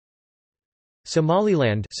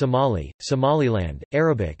Somaliland Somali, Somaliland,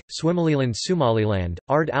 Arabic, Swimaliland Somaliland,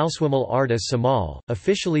 Ard al-Swimal Ard as Somal,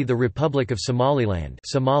 officially the Republic of Somaliland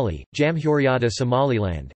Somali, Jamhuriyat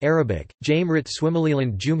Somaliland, Arabic, Jamhuriyat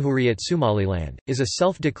Swimaliland Jumhuriyat Somaliland, is a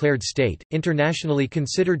self-declared state, internationally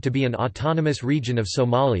considered to be an autonomous region of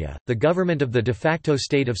Somalia. The government of the de facto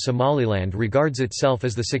state of Somaliland regards itself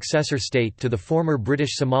as the successor state to the former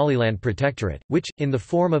British Somaliland Protectorate, which, in the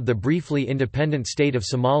form of the briefly independent state of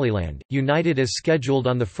Somaliland, united as scheduled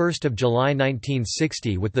on 1 July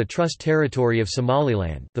 1960 with the Trust Territory of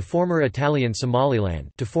Somaliland, the former Italian Somaliland,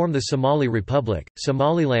 to form the Somali Republic.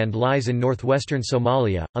 Somaliland lies in northwestern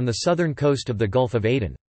Somalia, on the southern coast of the Gulf of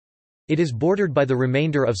Aden. It is bordered by the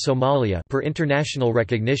remainder of Somalia per international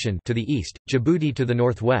recognition to the east, Djibouti to the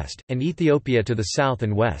northwest, and Ethiopia to the south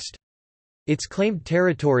and west. Its claimed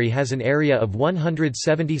territory has an area of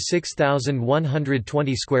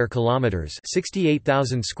 176,120 square kilometers,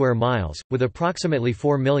 68,000 square miles, with approximately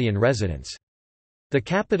 4 million residents. The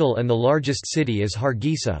capital and the largest city is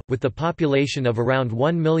Hargeisa, with the population of around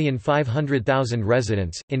 1,500,000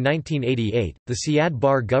 residents. In 1988, the Siad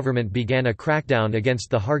Barre government began a crackdown against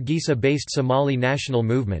the Hargeisa-based Somali National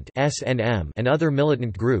Movement (SNM) and other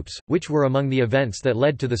militant groups, which were among the events that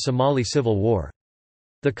led to the Somali Civil War.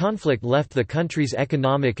 The conflict left the country's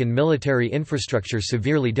economic and military infrastructure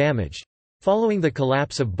severely damaged. Following the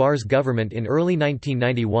collapse of Barre's government in early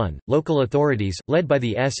 1991, local authorities, led by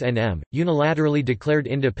the SNM, unilaterally declared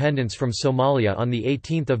independence from Somalia on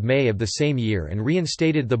 18 May of the same year and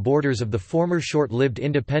reinstated the borders of the former short-lived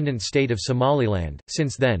independent state of Somaliland.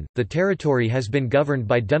 Since then, the territory has been governed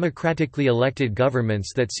by democratically elected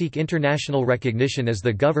governments that seek international recognition as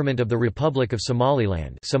the Government of the Republic of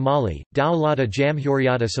Somaliland Somali, Dawlata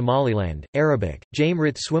Jamhuriyata Somaliland, Arabic,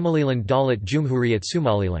 Jamhuriyat Swimaliland Dawlat Jumhuriyat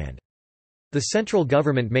Somaliland. The central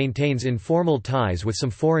government maintains informal ties with some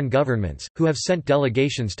foreign governments, who have sent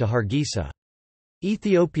delegations to Hargeisa.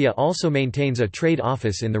 Ethiopia also maintains a trade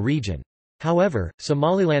office in the region. However,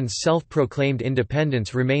 Somaliland's self-proclaimed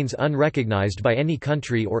independence remains unrecognized by any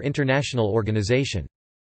country or international organization.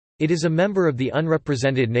 It is a member of the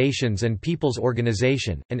Unrepresented Nations and Peoples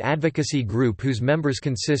Organization, an advocacy group whose members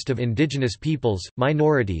consist of indigenous peoples,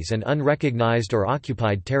 minorities and unrecognized or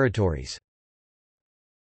occupied territories.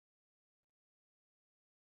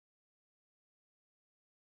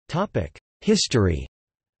 History.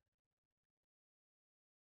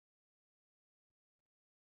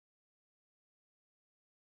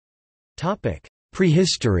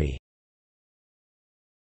 Prehistory.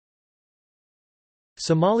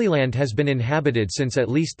 Somaliland has been inhabited since at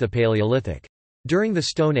least the Paleolithic. During the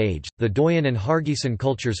Stone Age, the Doyan and Hargeisan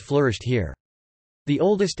cultures flourished here. The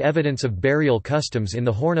oldest evidence of burial customs in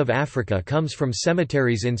the Horn of Africa comes from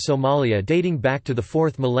cemeteries in Somalia dating back to the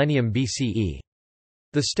 4th millennium BCE.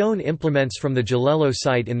 The stone implements from the Jalelo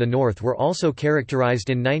site in the north were also characterized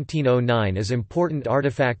in 1909 as important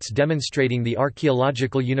artifacts demonstrating the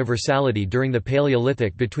archaeological universality during the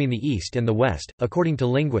Paleolithic between the East and the West. According to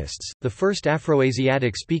linguists, the first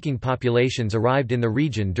Afroasiatic speaking populations arrived in the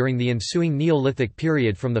region during the ensuing Neolithic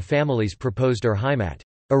period from the family's proposed Urheimat,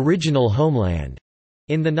 original homeland,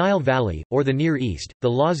 in the Nile Valley, or the Near East. The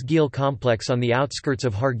Las Gil complex on the outskirts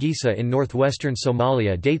of Hargeisa in northwestern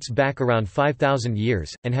Somalia dates back around 5,000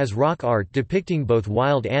 years, and has rock art depicting both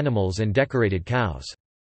wild animals and decorated cows.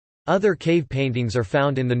 Other cave paintings are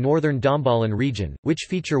found in the northern Dambalan region, which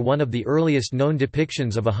feature one of the earliest known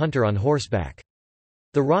depictions of a hunter on horseback.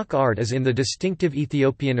 The rock art is in the distinctive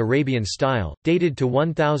Ethiopian Arabian style, dated to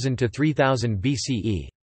 1000 to 3000 BCE.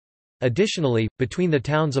 Additionally, between the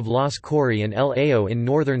towns of Las Kori and El Ao in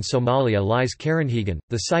northern Somalia lies Karanhigan,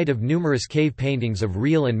 the site of numerous cave paintings of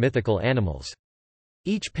real and mythical animals.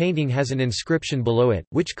 Each painting has an inscription below it,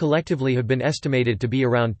 which collectively have been estimated to be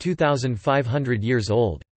around 2,500 years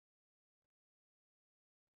old.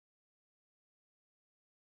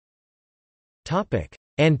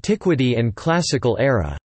 Antiquity and Classical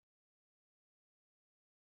era.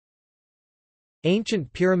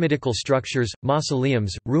 Ancient pyramidical structures,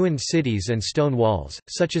 mausoleums, ruined cities and stone walls,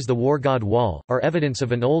 such as the Wargod Wall, are evidence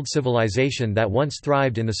of an old civilization that once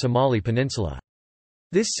thrived in the Somali Peninsula.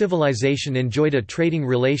 This civilization enjoyed a trading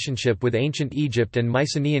relationship with ancient Egypt and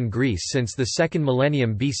Mycenaean Greece since the 2nd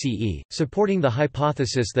millennium BCE, supporting the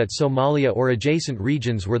hypothesis that Somalia or adjacent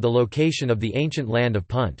regions were the location of the ancient land of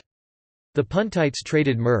Punt. The Puntites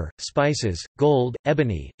traded myrrh, spices, gold,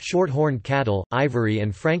 ebony, short-horned cattle, ivory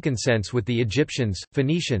and frankincense with the Egyptians,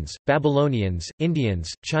 Phoenicians, Babylonians, Indians,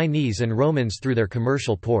 Chinese and Romans through their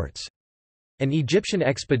commercial ports. An Egyptian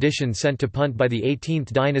expedition sent to Punt by the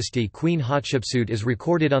 18th dynasty Queen Hatshepsut is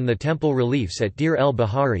recorded on the temple reliefs at Deir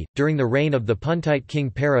el-Bahari, during the reign of the Puntite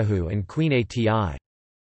king Perihu and Queen Ati.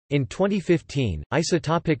 In 2015,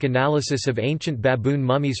 isotopic analysis of ancient baboon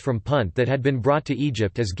mummies from Punt that had been brought to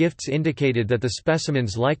Egypt as gifts indicated that the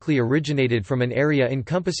specimens likely originated from an area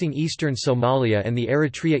encompassing eastern Somalia and the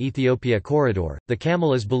Eritrea-Ethiopia corridor. The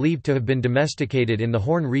camel is believed to have been domesticated in the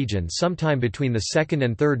Horn region sometime between the 2nd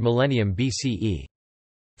and 3rd millennium BCE.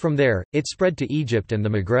 From there, it spread to Egypt and the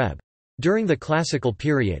Maghreb. During the Classical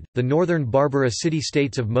period, the northern Barbara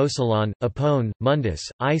city-states of Mosolon, Apone, Mundus,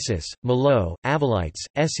 Isis, Malo, Avalites,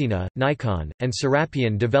 Essina, Nikon, and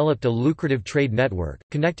Serapion developed a lucrative trade network,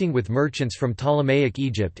 connecting with merchants from Ptolemaic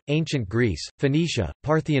Egypt, ancient Greece, Phoenicia,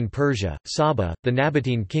 Parthian Persia, Saba, the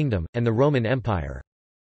Nabatean Kingdom, and the Roman Empire.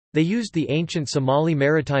 They used the ancient Somali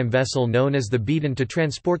maritime vessel known as the Beadon to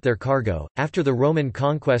transport their cargo. After the Roman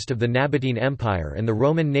conquest of the Nabatean Empire and the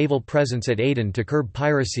Roman naval presence at Aden to curb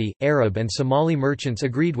piracy, Arab and Somali merchants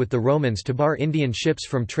agreed with the Romans to bar Indian ships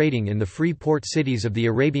from trading in the free port cities of the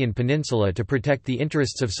Arabian Peninsula to protect the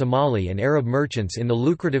interests of Somali and Arab merchants in the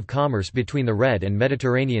lucrative commerce between the Red and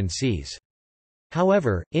Mediterranean seas.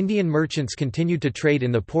 However, Indian merchants continued to trade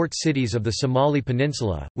in the port cities of the Somali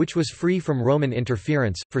Peninsula, which was free from Roman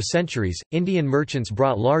interference. For centuries, Indian merchants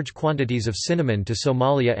brought large quantities of cinnamon to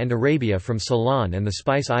Somalia and Arabia from Ceylon and the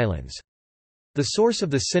Spice Islands. The source of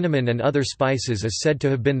the cinnamon and other spices is said to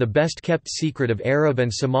have been the best-kept secret of Arab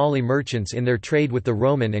and Somali merchants in their trade with the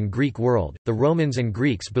Roman and Greek world. The Romans and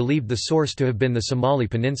Greeks believed the source to have been the Somali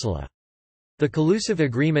Peninsula. The collusive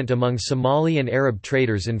agreement among Somali and Arab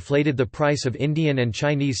traders inflated the price of Indian and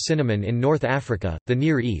Chinese cinnamon in North Africa, the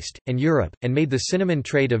Near East, and Europe, and made the cinnamon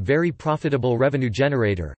trade a very profitable revenue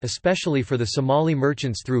generator, especially for the Somali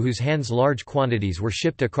merchants through whose hands large quantities were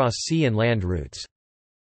shipped across sea and land routes.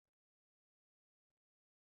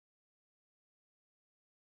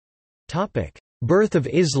 Birth of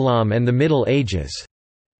Islam and the Middle Ages.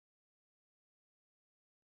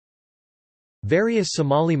 Various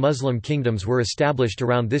Somali Muslim kingdoms were established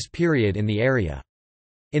around this period in the area.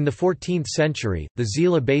 In the 14th century, the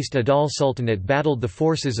Zila-based Adal Sultanate battled the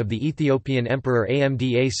forces of the Ethiopian Emperor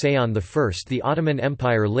Amda Sayon I. The Ottoman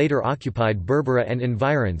Empire later occupied Berbera and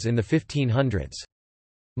environs in the 1500s.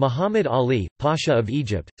 Muhammad Ali, Pasha of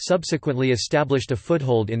Egypt, subsequently established a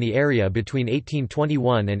foothold in the area between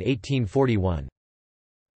 1821 and 1841.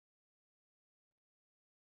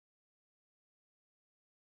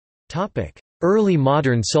 Early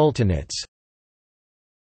modern sultanates.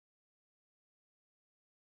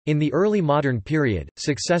 In the early modern period,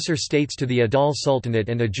 successor states to the Adal Sultanate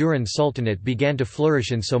and Ajuran Sultanate began to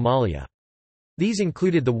flourish in Somalia. These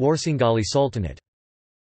included the Warsangali Sultanate.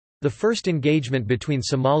 The first engagement between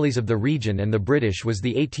Somalis of the region and the British was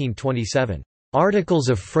the 1827 Articles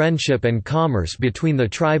of Friendship and Commerce between the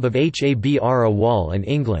tribe of Habr Awal and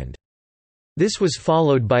England. This was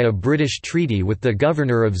followed by a British treaty with the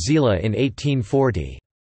governor of Zila in 1840.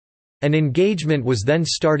 An engagement was then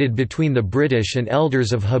started between the British and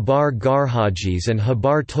elders of Habar Garhajis and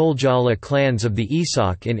Habar Toljala clans of the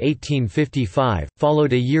Isak in 1855,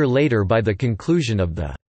 followed a year later by the conclusion of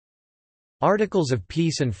the Articles of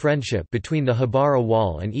Peace and Friendship between the Habar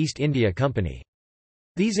Awal and East India Company.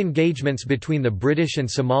 These engagements between the British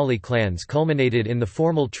and Somali clans culminated in the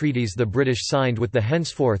formal treaties the British signed with the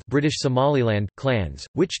henceforth British Somaliland clans,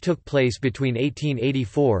 which took place between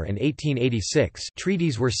 1884 and 1886.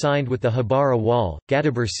 Treaties were signed with the Habar Awal,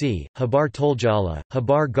 Gadabursi, Habar Toljala,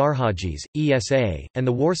 Habar Garhajis, ESA, and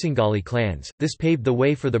the Warsangali clans. This paved the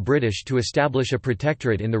way for the British to establish a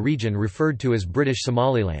protectorate in the region referred to as British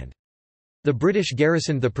Somaliland. The British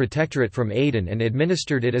garrisoned the protectorate from Aden and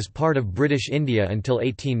administered it as part of British India until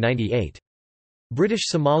 1898. British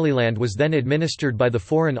Somaliland was then administered by the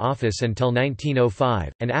Foreign Office until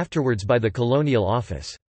 1905, and afterwards by the Colonial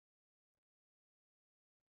Office.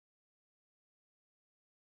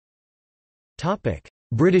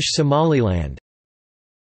 British Somaliland.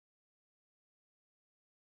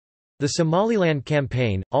 The Somaliland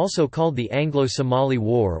Campaign, also called the Anglo-Somali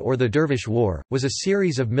War or the Dervish War, was a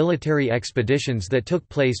series of military expeditions that took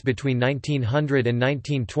place between 1900 and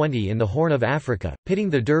 1920 in the Horn of Africa, pitting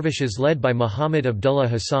the dervishes led by Muhammad Abdullah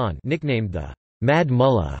Hassan, nicknamed the Mad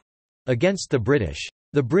Mullah, against the British.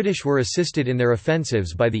 The British were assisted in their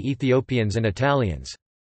offensives by the Ethiopians and Italians.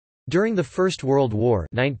 During the First World War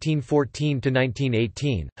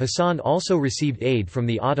 1914–1918, Hassan also received aid from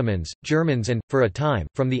the Ottomans, Germans and, for a time,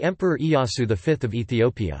 from the Emperor Iyasu V of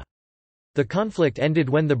Ethiopia. The conflict ended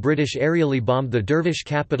when the British aerially bombed the Dervish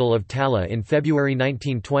capital of Talla in February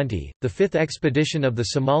 1920. The fifth expedition of the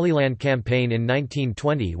Somaliland campaign in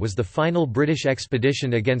 1920 was the final British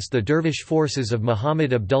expedition against the Dervish forces of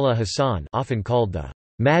Muhammad Abdullah Hassan, often called the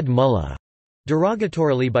Mad Mullah,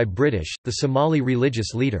 derogatorily by British, the Somali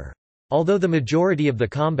religious leader. Although the majority of the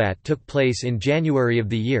combat took place in January of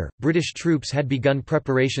the year, British troops had begun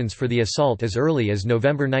preparations for the assault as early as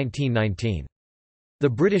November 1919. The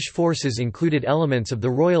British forces included elements of the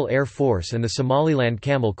Royal Air Force and the Somaliland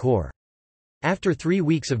Camel Corps. After 3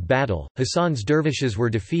 weeks of battle, Hassan's dervishes were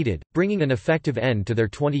defeated, bringing an effective end to their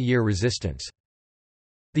 20-year resistance.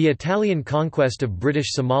 The Italian conquest of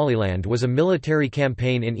British Somaliland was a military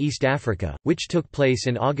campaign in East Africa, which took place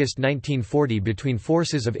in August 1940 between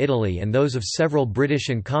forces of Italy and those of several British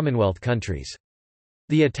and Commonwealth countries.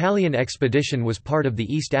 The Italian expedition was part of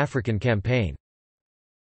the East African Campaign.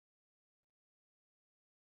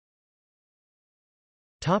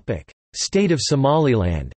 State of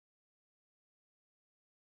Somaliland.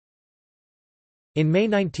 In May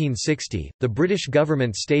 1960, the British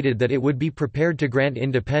government stated that it would be prepared to grant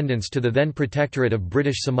independence to the then Protectorate of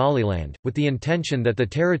British Somaliland, with the intention that the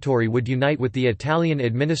territory would unite with the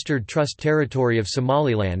Italian-administered Trust Territory of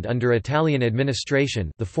Somaliland under Italian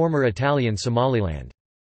administration, the former Italian Somaliland.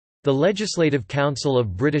 The Legislative Council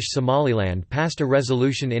of British Somaliland passed a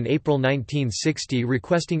resolution in April 1960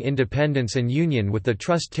 requesting independence and union with the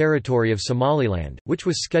Trust Territory of Somaliland, which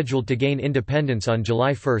was scheduled to gain independence on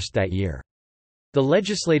July 1 that year. The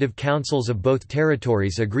legislative councils of both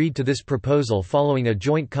territories agreed to this proposal following a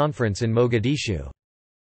joint conference in Mogadishu.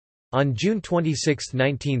 On June 26,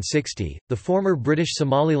 1960, the former British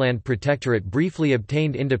Somaliland Protectorate briefly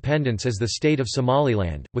obtained independence as the State of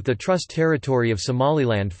Somaliland, with the Trust Territory of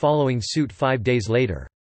Somaliland following suit 5 days later.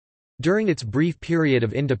 During its brief period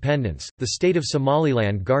of independence, the State of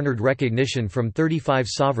Somaliland garnered recognition from 35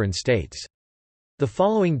 sovereign states. The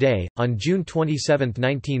following day, on June 27,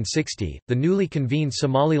 1960, the newly convened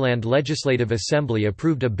Somaliland Legislative Assembly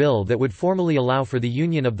approved a bill that would formally allow for the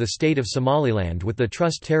union of the State of Somaliland with the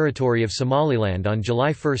Trust Territory of Somaliland on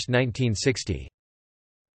July 1, 1960.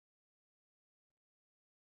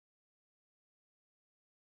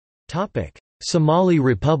 Somali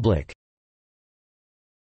Republic.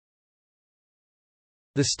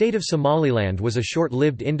 The State of Somaliland was a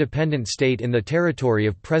short-lived independent state in the territory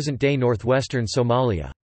of present-day northwestern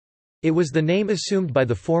Somalia. It was the name assumed by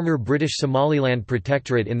the former British Somaliland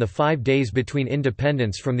Protectorate in the 5 days between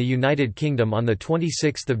independence from the United Kingdom on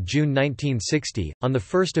 26 June 1960. On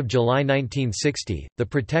 1 July 1960, the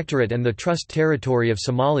Protectorate and the Trust Territory of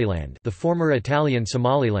Somaliland, the former Italian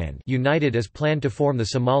Somaliland, united as planned to form the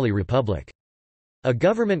Somali Republic. A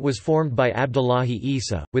government was formed by Abdullahi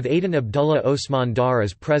Isa, with Aden Abdullah Osman Dar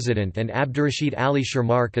as president and Abdurrashid Ali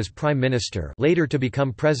Sharmark as prime minister, later to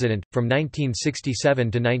become president, from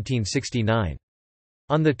 1967 to 1969.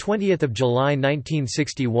 On 20 July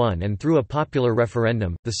 1961 and through a popular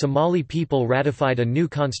referendum, the Somali people ratified a new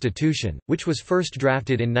constitution, which was first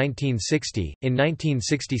drafted in 1960. In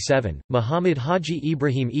 1967, Muhammad Haji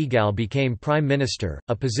Ibrahim Egal became prime minister,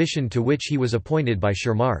 a position to which he was appointed by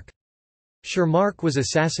Sharmark. Sharmark was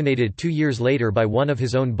assassinated 2 years later by one of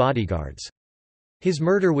his own bodyguards. His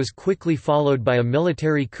murder was quickly followed by a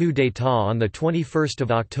military coup d'état on 21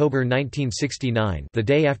 October 1969, the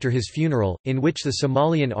day after his funeral, in which the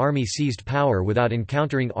Somalian army seized power without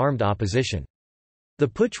encountering armed opposition. The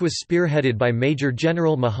putsch was spearheaded by Major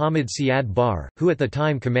General Muhammad Siad Barre, who at the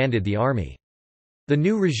time commanded the army. The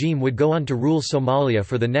new regime would go on to rule Somalia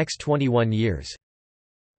for the next 21 years.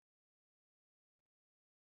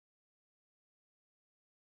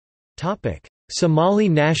 Somali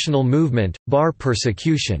national movement, Barre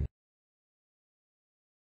persecution.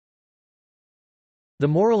 The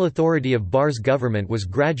moral authority of Barre's government was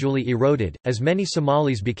gradually eroded, as many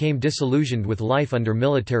Somalis became disillusioned with life under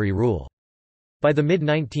military rule. By the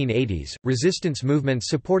mid-1980s, resistance movements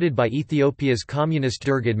supported by Ethiopia's communist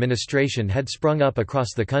Derg administration had sprung up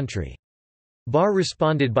across the country. Barre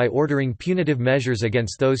responded by ordering punitive measures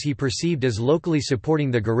against those he perceived as locally supporting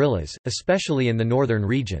the guerrillas, especially in the northern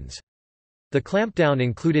regions. The clampdown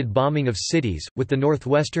included bombing of cities, with the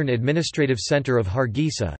northwestern administrative center of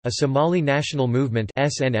Hargeisa, a Somali National Movement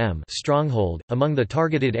 (SNM) stronghold, among the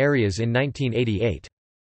targeted areas in 1988.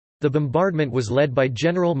 The bombardment was led by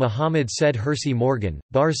General Muhammad Said Hersi Morgan,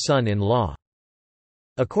 Barre's son-in-law.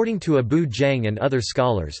 According to Abu Jang and other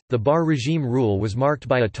scholars, the Barre regime rule was marked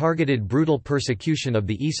by a targeted brutal persecution of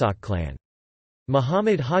the Isaaq clan.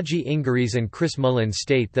 Muhammad Haji Ingris and Chris Mullin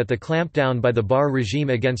state that the clampdown by the Barre regime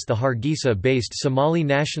against the Hargeisa-based Somali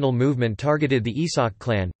national movement targeted the Isaaq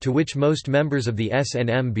clan, to which most members of the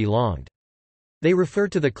SNM belonged. They refer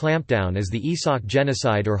to the clampdown as the Isaaq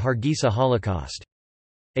Genocide or Hargeisa Holocaust.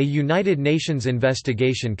 A United Nations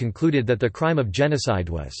investigation concluded that the crime of genocide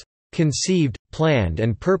was conceived, planned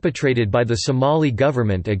and perpetrated by the Somali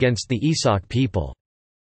government against the Isaaq people.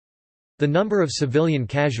 The number of civilian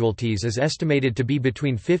casualties is estimated to be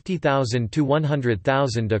between 50,000 to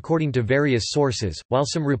 100,000 according to various sources, while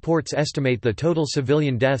some reports estimate the total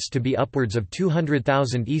civilian deaths to be upwards of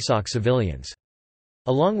 200,000 Isaaq civilians.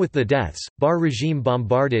 Along with the deaths, Barre regime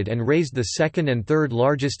bombarded and razed the second and third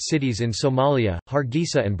largest cities in Somalia,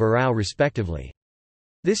 Hargeisa and Barre respectively.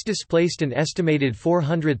 This displaced an estimated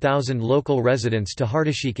 400,000 local residents to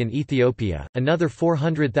Hardashik in Ethiopia. Another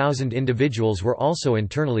 400,000 individuals were also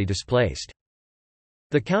internally displaced.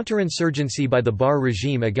 The counterinsurgency by the Barre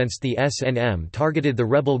regime against the SNM targeted the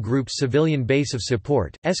rebel group's civilian base of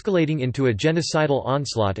support, escalating into a genocidal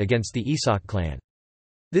onslaught against the Isaaq clan.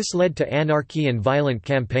 This led to anarchy and violent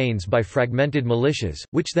campaigns by fragmented militias,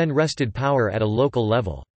 which then wrested power at a local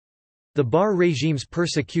level. The Barre regime's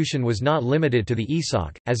persecution was not limited to the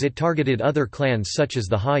Isaaq, as it targeted other clans such as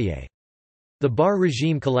the Haye. The Barre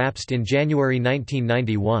regime collapsed in January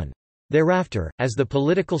 1991. Thereafter, as the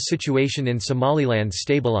political situation in Somaliland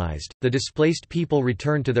stabilized, the displaced people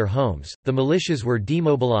returned to their homes, the militias were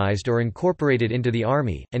demobilized or incorporated into the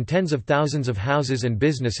army, and tens of thousands of houses and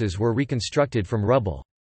businesses were reconstructed from rubble.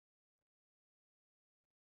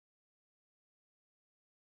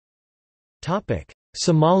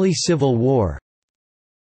 Somali Civil War.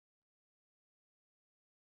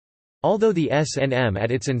 Although the SNM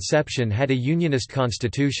at its inception had a unionist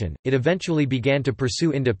constitution, it eventually began to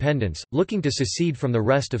pursue independence, looking to secede from the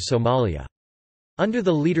rest of Somalia. Under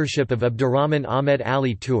the leadership of Abdurrahman Ahmed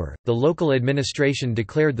Ali Toure, the local administration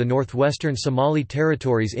declared the northwestern Somali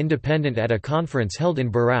territories independent at a conference held in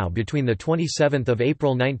Barre between 27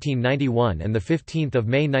 April 1991 and 15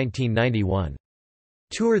 May 1991.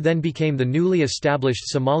 Toure then became the newly established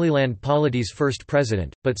Somaliland polity's first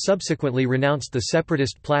president, but subsequently renounced the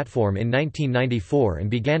separatist platform in 1994 and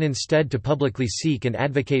began instead to publicly seek and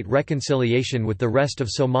advocate reconciliation with the rest of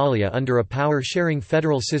Somalia under a power-sharing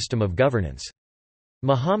federal system of governance.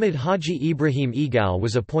 Muhammad Haji Ibrahim Egal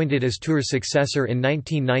was appointed as Toure's successor in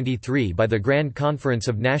 1993 by the Grand Conference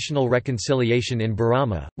of National Reconciliation in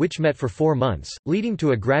Barama, which met for 4 months, leading to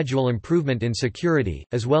a gradual improvement in security,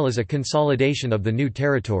 as well as a consolidation of the new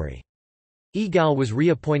territory. Egal was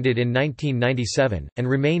reappointed in 1997, and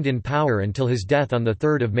remained in power until his death on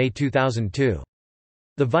 3 May 2002.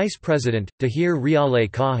 The vice president, Tahir Riale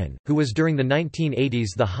Kahan, who was during the 1980s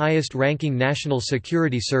the highest-ranking National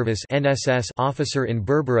Security Service (NSS) officer in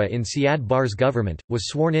Berbera in Siad Barre's government, was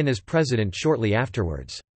sworn in as president shortly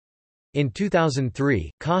afterwards. In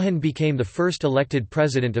 2003, Kahan became the first elected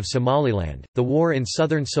president of Somaliland. The war in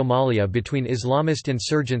southern Somalia between Islamist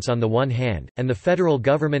insurgents on the one hand, and the federal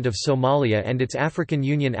government of Somalia and its African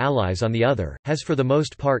Union allies on the other, has for the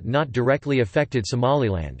most part not directly affected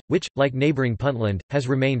Somaliland, which, like neighboring Puntland, has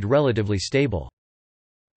remained relatively stable.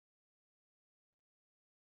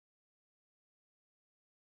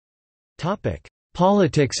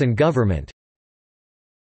 Politics and government.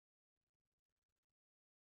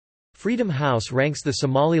 Freedom House ranks the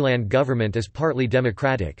Somaliland government as partly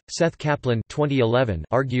democratic. Seth Kaplan 2011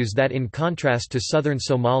 argues that in contrast to southern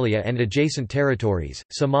Somalia and adjacent territories,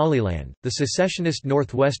 Somaliland, the secessionist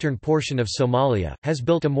northwestern portion of Somalia, has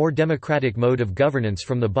built a more democratic mode of governance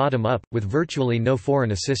from the bottom up, with virtually no foreign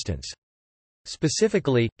assistance.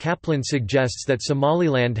 Specifically, Kaplan suggests that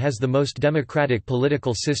Somaliland has the most democratic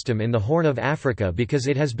political system in the Horn of Africa because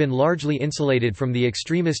it has been largely insulated from the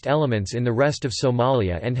extremist elements in the rest of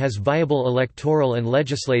Somalia and has viable electoral and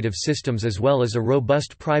legislative systems as well as a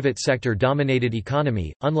robust private sector-dominated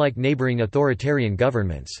economy, unlike neighboring authoritarian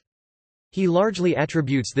governments. He largely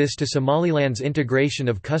attributes this to Somaliland's integration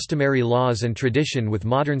of customary laws and tradition with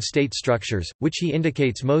modern state structures, which he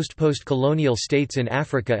indicates most post-colonial states in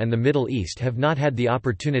Africa and the Middle East have not had the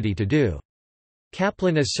opportunity to do.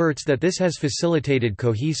 Kaplan asserts that this has facilitated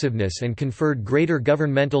cohesiveness and conferred greater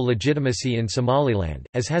governmental legitimacy in Somaliland,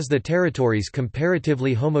 as has the territory's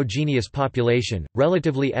comparatively homogeneous population,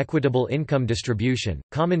 relatively equitable income distribution,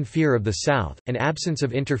 common fear of the South, and absence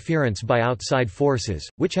of interference by outside forces,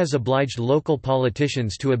 which has obliged local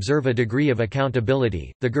politicians to observe a degree of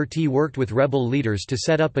accountability. The Gerti worked with rebel leaders to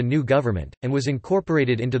set up a new government, and was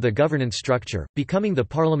incorporated into the governance structure, becoming the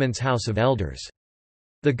parliament's House of Elders.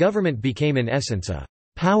 The government became in essence a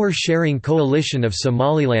power-sharing coalition of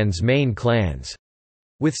Somaliland's main clans,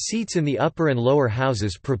 with seats in the upper and lower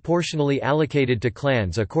houses proportionally allocated to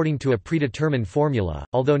clans according to a predetermined formula,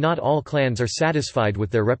 although not all clans are satisfied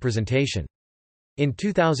with their representation. In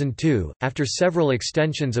 2002, after several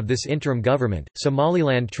extensions of this interim government,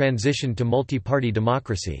 Somaliland transitioned to multi-party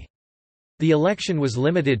democracy. The election was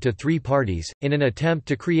limited to 3 parties. In an attempt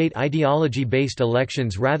to create ideology-based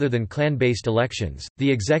elections rather than clan-based elections,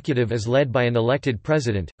 the executive is led by an elected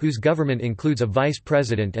president, whose government includes a vice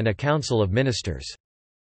president and a council of ministers.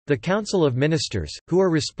 The Council of Ministers, who are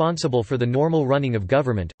responsible for the normal running of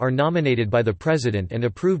government, are nominated by the President and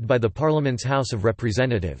approved by the Parliament's House of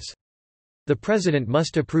Representatives. The President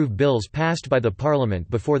must approve bills passed by the Parliament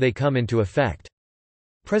before they come into effect.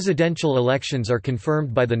 Presidential elections are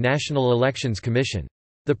confirmed by the National Elections Commission.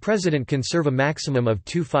 The President can serve a maximum of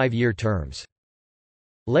 2 5-year terms.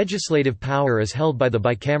 Legislative power is held by the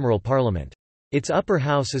bicameral Parliament. Its upper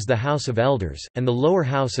house is the House of Elders, and the lower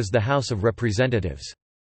house is the House of Representatives.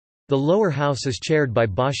 The lower house is chaired by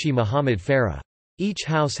Bashi Muhammad Farah. Each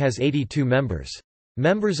house has 82 members.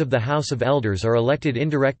 Members of the House of Elders are elected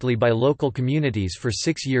indirectly by local communities for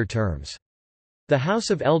 6-year terms. The House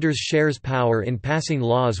of Elders shares power in passing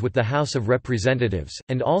laws with the House of Representatives,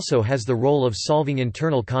 and also has the role of solving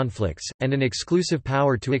internal conflicts, and an exclusive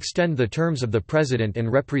power to extend the terms of the President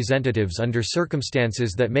and representatives under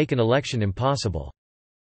circumstances that make an election impossible.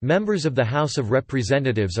 Members of the House of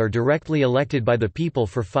Representatives are directly elected by the people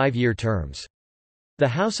for 5-year terms. The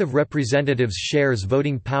House of Representatives shares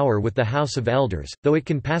voting power with the House of Elders, though it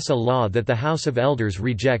can pass a law that the House of Elders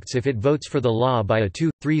rejects if it votes for the law by a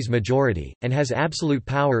 2/3 majority, and has absolute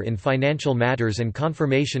power in financial matters and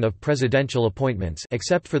confirmation of presidential appointments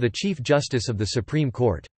except for the Chief Justice of the Supreme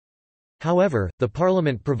Court. However, the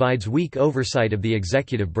Parliament provides weak oversight of the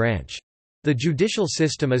executive branch. The judicial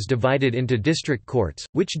system is divided into district courts,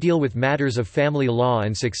 which deal with matters of family law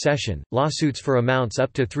and succession, lawsuits for amounts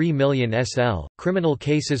up to 3 million SL, criminal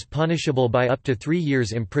cases punishable by up to 3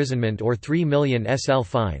 years imprisonment or 3 million SL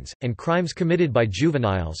fines, and crimes committed by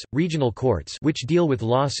juveniles, regional courts which deal with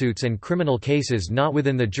lawsuits and criminal cases not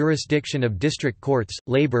within the jurisdiction of district courts,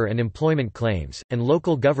 labor and employment claims, and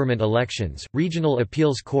local government elections, regional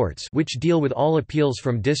appeals courts which deal with all appeals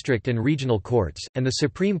from district and regional courts, and the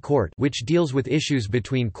Supreme Court which deals with issues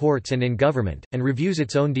between courts and in government, and reviews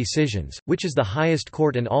its own decisions, which is the highest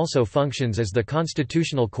court and also functions as the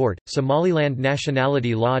constitutional court. Somaliland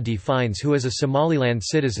nationality law defines who is a Somaliland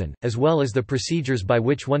citizen, as well as the procedures by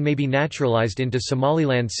which one may be naturalized into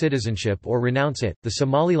Somaliland citizenship or renounce it. The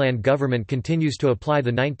Somaliland government continues to apply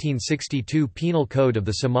the 1962 Penal Code of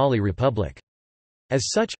the Somali Republic. As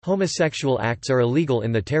such, homosexual acts are illegal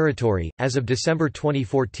in the territory. As of December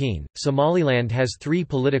 2014, Somaliland has 3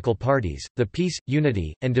 political parties: the Peace,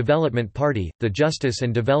 Unity, and Development Party, the Justice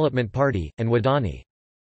and Development Party, and Wadani.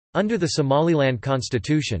 Under the Somaliland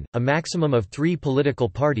Constitution, a maximum of 3 political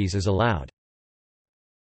parties is allowed.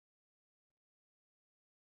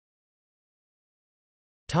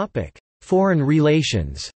 Foreign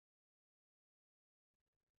relations.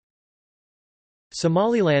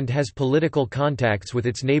 Somaliland has political contacts with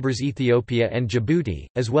its neighbours Ethiopia and Djibouti,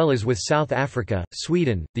 as well as with South Africa,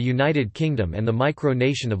 Sweden, the United Kingdom and the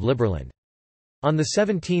micronation of Liberland. On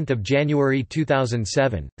 17 January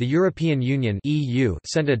 2007, the European Union (EU)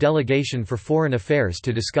 sent a delegation for foreign affairs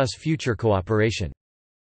to discuss future cooperation.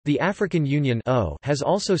 The African Union has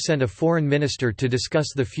also sent a foreign minister to discuss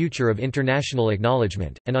the future of international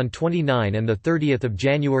acknowledgement, and on 29 and 30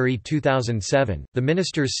 January 2007, the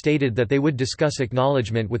ministers stated that they would discuss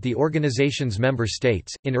acknowledgement with the organisation's member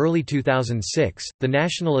states. In early 2006, the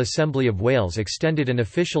National Assembly of Wales extended an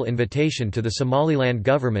official invitation to the Somaliland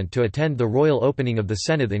government to attend the royal opening of the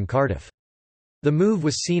Senedd in Cardiff. The move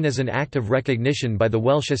was seen as an act of recognition by the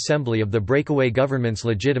Welsh Assembly of the breakaway government's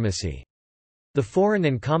legitimacy. The Foreign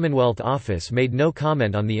and Commonwealth Office made no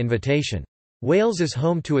comment on the invitation. Wales is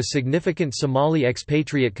home to a significant Somali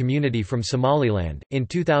expatriate community from Somaliland. In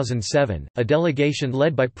 2007, a delegation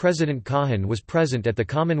led by President Kahan was present at the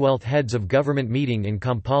Commonwealth Heads of Government meeting in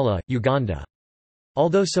Kampala, Uganda.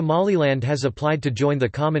 Although Somaliland has applied to join the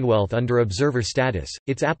Commonwealth under observer status,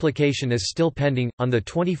 its application is still pending. On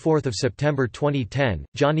 24 September 2010,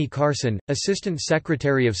 Johnny Carson, Assistant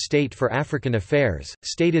Secretary of State for African Affairs,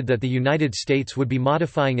 stated that the United States would be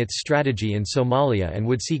modifying its strategy in Somalia and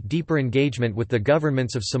would seek deeper engagement with the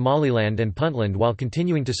governments of Somaliland and Puntland while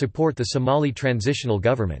continuing to support the Somali transitional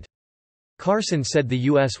government. Carson said the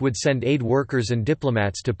U.S. would send aid workers and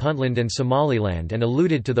diplomats to Puntland and Somaliland and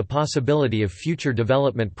alluded to the possibility of future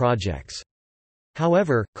development projects.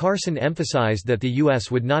 However, Carson emphasized that the U.S.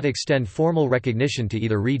 would not extend formal recognition to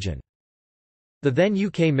either region. The then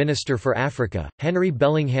UK Minister for Africa, Henry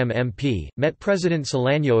Bellingham MP, met President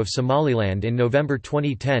Solanyo of Somaliland in November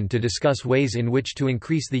 2010 to discuss ways in which to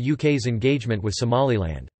increase the UK's engagement with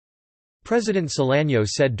Somaliland. President Solanyo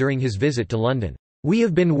said during his visit to London, We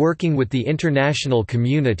have been working with the international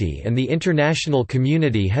community and the international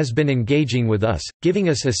community has been engaging with us, giving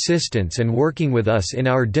us assistance and working with us in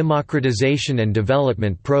our democratization and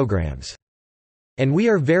development programs. And we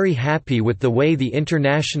are very happy with the way the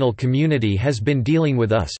international community has been dealing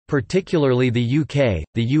with us, particularly the UK,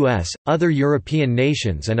 the US, other European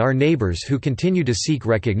nations and our neighbours who continue to seek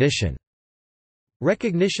recognition.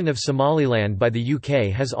 Recognition of Somaliland by the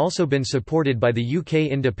UK has also been supported by the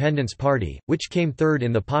UK Independence Party, which came third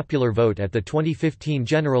in the popular vote at the 2015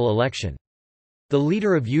 general election. The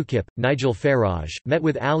leader of UKIP, Nigel Farage, met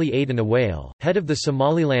with Ali Aden Awale, head of the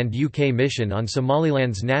Somaliland UK mission on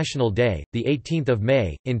Somaliland's National Day, 18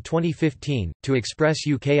 May, in 2015, to express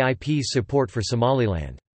UKIP's support for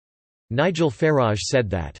Somaliland. Nigel Farage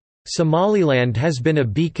said that, "Somaliland has been a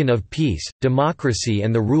beacon of peace, democracy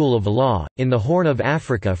and the rule of law, in the Horn of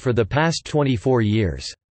Africa for the past 24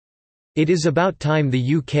 years. It is about time the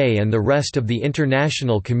UK and the rest of the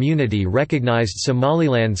international community recognised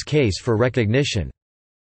Somaliland's case for recognition.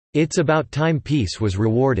 It's about time peace was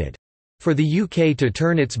rewarded. For the UK to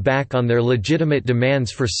turn its back on their legitimate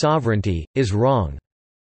demands for sovereignty, is wrong.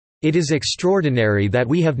 It is extraordinary that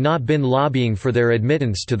we have not been lobbying for their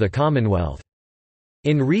admittance to the Commonwealth.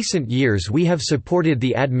 In recent years we have supported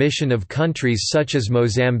the admission of countries such as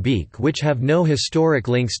Mozambique which have no historic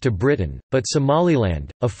links to Britain, but Somaliland,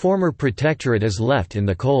 a former protectorate, is left in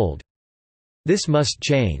the cold. This must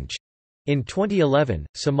change." In 2011,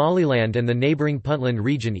 Somaliland and the neighbouring Puntland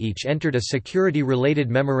region each entered a security-related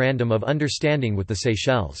Memorandum of Understanding with the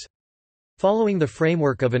Seychelles. Following the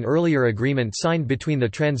framework of an earlier agreement signed between the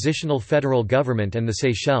transitional federal government and the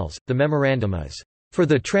Seychelles, the memorandum is for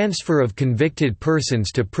the transfer of convicted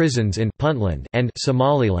persons to prisons in Puntland and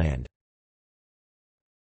Somaliland.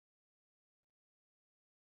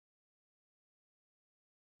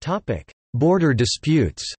 Border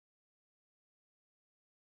disputes.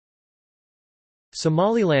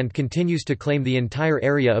 Somaliland continues to claim the entire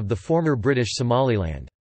area of the former British Somaliland.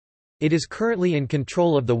 It is currently in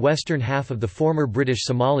control of the western half of the former British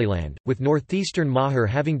Somaliland, with northeastern Mahar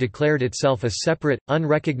having declared itself a separate,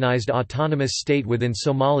 unrecognised autonomous state within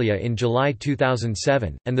Somalia in July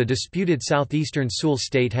 2007, and the disputed southeastern Sul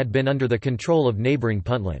state had been under the control of neighbouring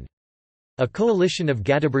Puntland. A coalition of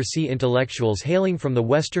Gadabursi intellectuals hailing from the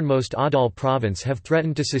westernmost Adal province have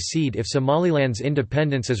threatened to secede if Somaliland's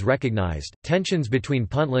independence is recognized. Tensions between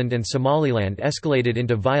Puntland and Somaliland escalated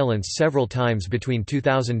into violence several times between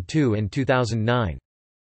 2002 and 2009.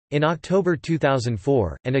 In October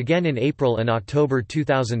 2004, and again in April and October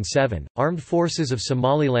 2007, armed forces of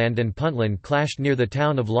Somaliland and Puntland clashed near the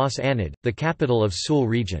town of Los Anod, the capital of Sul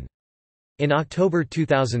region. In October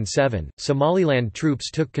 2007, Somaliland troops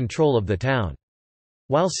took control of the town.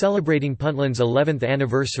 While celebrating Puntland's 11th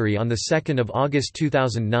anniversary on 2 August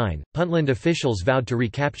 2009, Puntland officials vowed to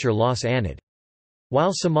recapture Los Anod.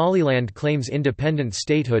 While Somaliland claims independent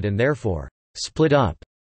statehood and therefore, split up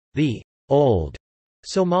the old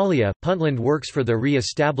Somalia, Puntland works for the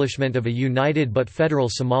re-establishment of a united but federal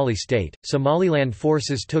Somali state. Somaliland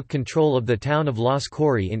forces took control of the town of Los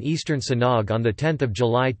Khoury in eastern Sanag on 10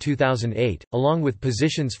 July 2008, along with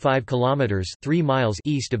positions 5 kilometers (3 miles)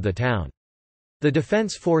 east of the town. The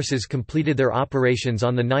defense forces completed their operations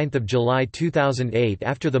on 9 July 2008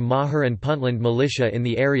 after the Mahar and Puntland militia in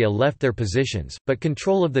the area left their positions, but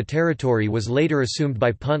control of the territory was later assumed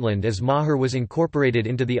by Puntland as Mahar was incorporated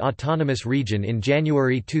into the autonomous region in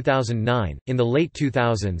January 2009. In the late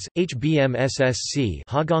 2000s, HBM-SSC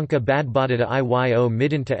Haganka Badbadada Iyo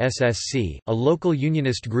Midanta SSC, a local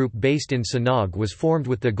unionist group based in Sanag, was formed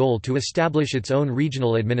with the goal to establish its own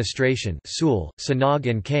regional administration Sul, Sanag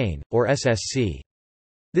and Kane, or SSC.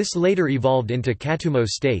 This later evolved into Katumo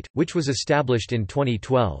State, which was established in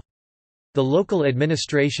 2012. The local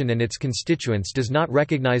administration and its constituents does not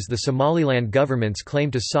recognize the Somaliland government's claim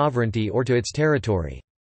to sovereignty or to its territory.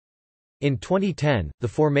 In 2010, the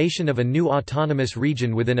formation of a new autonomous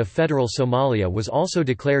region within a federal Somalia was also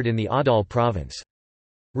declared in the Adal province.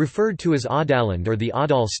 Referred to as Adaland or the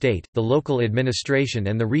Adal state, the local administration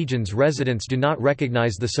and the region's residents do not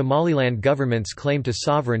recognize the Somaliland government's claim to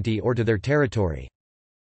sovereignty or to their territory.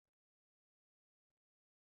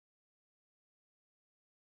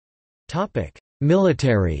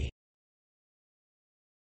 Military.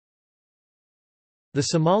 The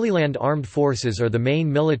Somaliland Armed Forces are the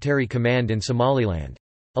main military command in Somaliland.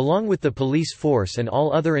 Along with the police force and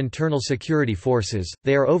all other internal security forces,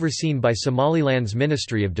 they are overseen by Somaliland's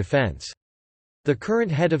Ministry of Defence. The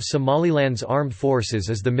current head of Somaliland's armed forces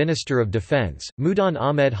is the Minister of Defence, Mudan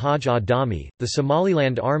Ahmed Haj Adami. The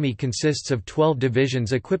Somaliland Army consists of 12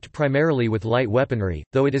 divisions equipped primarily with light weaponry,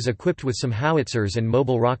 though it is equipped with some howitzers and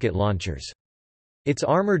mobile rocket launchers. Its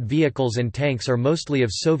armored vehicles and tanks are mostly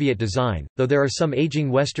of Soviet design, though there are some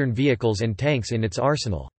aging Western vehicles and tanks in its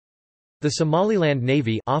arsenal. The Somaliland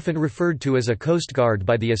Navy, often referred to as a Coast Guard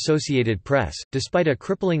by the Associated Press, despite a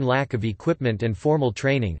crippling lack of equipment and formal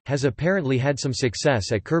training, has apparently had some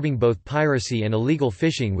success at curbing both piracy and illegal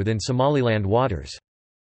fishing within Somaliland waters.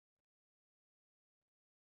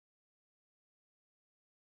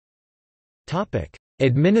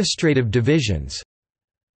 Administrative divisions.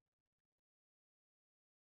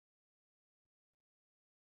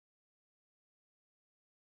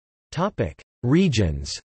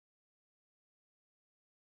 Regions.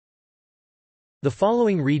 The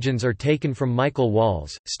following regions are taken from Michael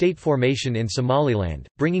Wall's State Formation in Somaliland,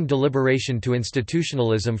 Bringing Deliberation to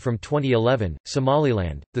Institutionalism from 2011,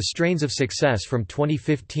 Somaliland, The Strains of Success from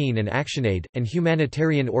 2015 and ActionAid, an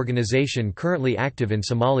humanitarian organization currently active in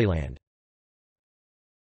Somaliland.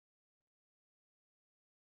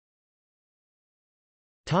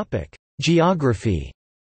 Geography.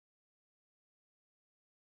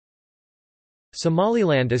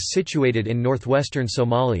 Somaliland is situated in northwestern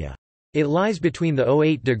Somalia. It lies between the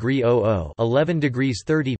 08°00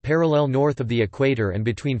 (11°30) parallel north of the equator and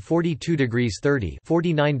between 42°30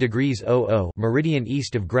 (49°00) meridian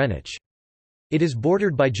east of Greenwich. It is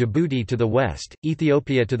bordered by Djibouti to the west,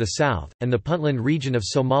 Ethiopia to the south, and the Puntland region of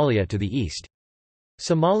Somalia to the east.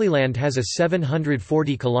 Somaliland has a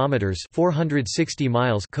 740 kilometers (460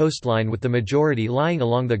 miles) coastline, with the majority lying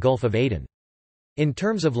along the Gulf of Aden. In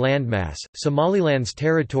terms of landmass, Somaliland's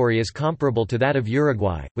territory is comparable to that of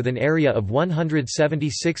Uruguay, with an area of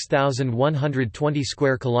 176,120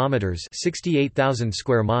 square kilometers (68,000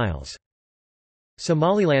 square miles).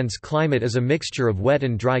 Somaliland's climate is a mixture of wet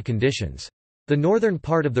and dry conditions. The northern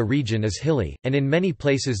part of the region is hilly, and in many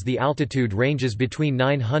places the altitude ranges between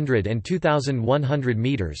 900 and 2,100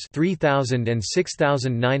 meters (3,000 and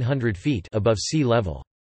 6,900 feet) above sea level.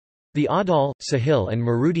 The Adal, Sahil and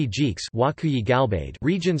Marudi Jiks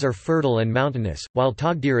regions are fertile and mountainous, while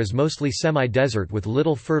Togdir is mostly semi-desert with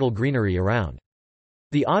little fertile greenery around.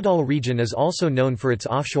 The Adal region is also known for its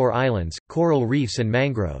offshore islands, coral reefs and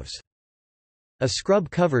mangroves. A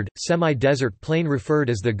scrub-covered, semi-desert plain referred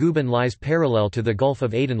as the Guban lies parallel to the Gulf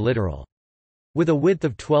of Aden littoral. With a width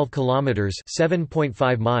of 12 kilometers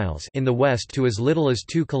 (7.5 miles) in the west to as little as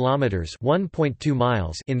 2 kilometers (1.2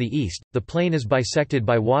 miles) in the east, the plain is bisected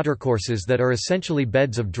by watercourses that are essentially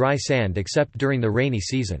beds of dry sand except during the rainy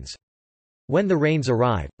seasons. When the rains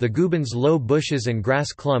arrive, the Guban's low bushes and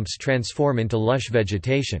grass clumps transform into lush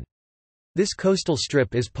vegetation. This coastal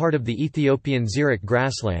strip is part of the Ethiopian xeric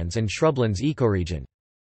grasslands and shrublands ecoregion.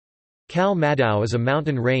 Kal Madao is a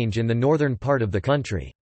mountain range in the northern part of the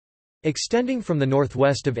country. Extending from the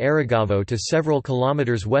northwest of Arigavo to several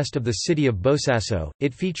kilometers west of the city of Bosaso,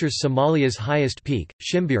 it features Somalia's highest peak,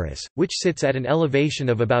 Shimbiris, which sits at an elevation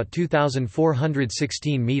of about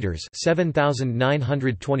 2,416 meters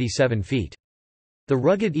 (7,927 feet). The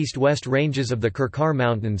rugged east-west ranges of the Kirkar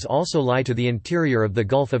Mountains also lie to the interior of the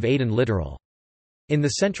Gulf of Aden littoral. In the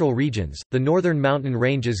central regions, the northern mountain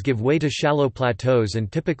ranges give way to shallow plateaus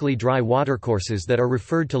and typically dry watercourses that are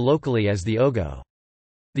referred to locally as the Ogo.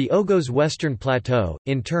 The Ogo's western plateau,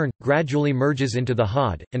 in turn, gradually merges into the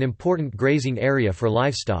Hod, an important grazing area for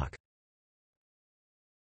livestock.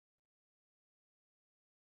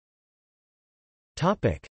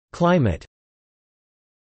 Climate.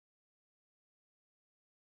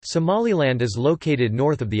 Somaliland is located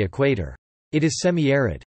north of the equator. It is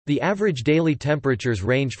semi-arid. The average daily temperatures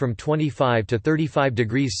range from 25 to 35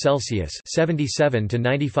 degrees Celsius (77 to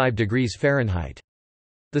 95 degrees Fahrenheit).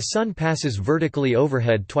 The sun passes vertically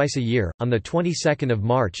overhead twice a year, on the 22nd of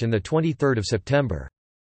March and the 23rd of September.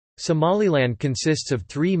 Somaliland consists of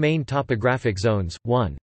three main topographic zones: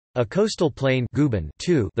 1. A coastal plain Guban,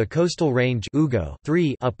 2. The coastal range Ugo,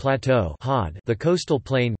 3. A plateau Hod. The coastal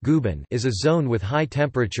plain Guban is a zone with high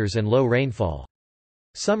temperatures and low rainfall.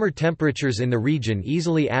 Summer temperatures in the region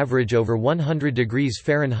easily average over 100 degrees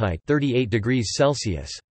Fahrenheit (38 degrees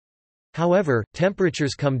Celsius). However,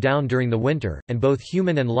 temperatures come down during the winter, and both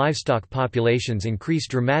human and livestock populations increase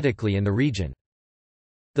dramatically in the region.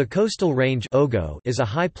 The coastal range Ogo is a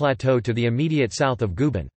high plateau to the immediate south of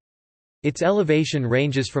Guban. Its elevation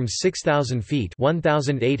ranges from 6,000 feet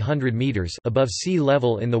 (1,800 meters) above sea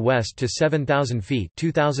level in the west to 7,000 feet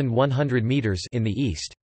 (2,100 meters) in the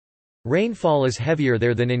east. Rainfall is heavier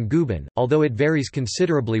there than in Guban, although it varies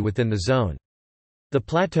considerably within the zone. The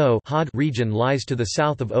plateau Hod region lies to the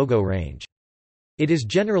south of Ogo Range. It is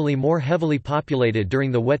generally more heavily populated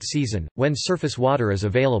during the wet season, when surface water is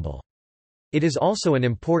available. It is also an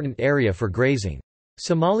important area for grazing.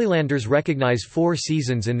 Somalilanders recognize 4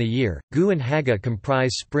 seasons in the year. Gu and Haga comprise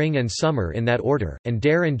spring and summer in that order, and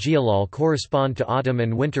Dare and Jialal correspond to autumn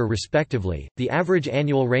and winter respectively. The average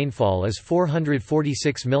annual rainfall is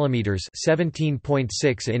 446 mm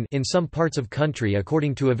 (17.6 in some parts of country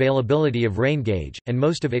according to availability of rain gauge, and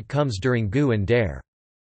most of it comes during Gu and Dare.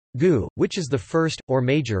 Gu, which is the first, or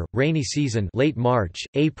major, rainy season late March,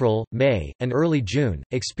 April, May, and early June,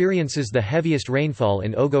 experiences the heaviest rainfall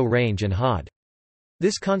in Ogo Range and Had.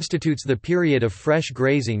 This constitutes the period of fresh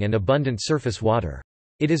grazing and abundant surface water.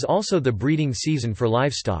 It is also the breeding season for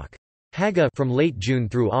livestock. Haga from late June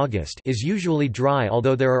through August is usually dry,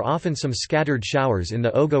 although there are often some scattered showers in the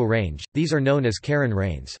Ogo Range. These are known as Karen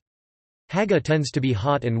rains. Haga tends to be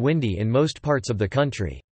hot and windy in most parts of the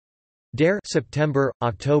country. Dare September,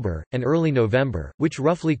 October, and early November, which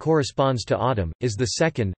roughly corresponds to autumn, is the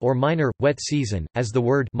second, or minor, wet season. As the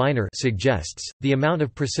word minor suggests, the amount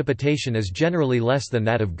of precipitation is generally less than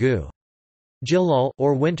that of Gu. Jilal,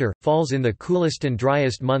 or winter, falls in the coolest and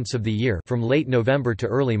driest months of the year from late November to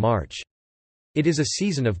early March. It is a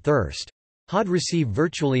season of thirst. Had receive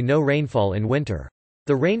virtually no rainfall in winter.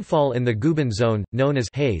 The rainfall in the Guban zone, known as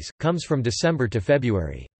haze, comes from December to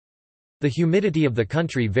February. The humidity of the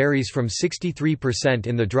country varies from 63%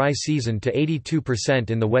 in the dry season to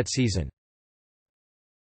 82% in the wet season.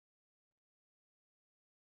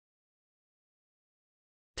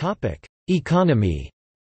 Economy.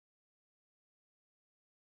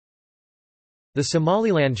 The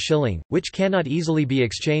Somaliland shilling, which cannot easily be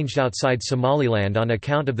exchanged outside Somaliland on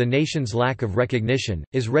account of the nation's lack of recognition,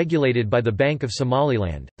 is regulated by the Bank of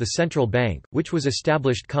Somaliland, the central bank, which was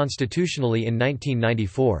established constitutionally in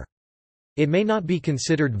 1994. It may not be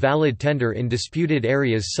considered valid tender in disputed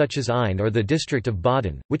areas such as Ain or the district of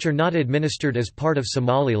Baden, which are not administered as part of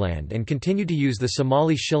Somaliland and continue to use the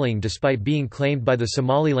Somali shilling despite being claimed by the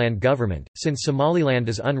Somaliland government. Since Somaliland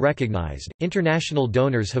is unrecognized, international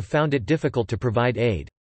donors have found it difficult to provide aid.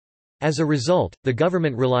 As a result, the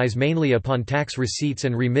government relies mainly upon tax receipts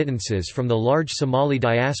and remittances from the large Somali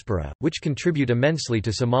diaspora, which contribute immensely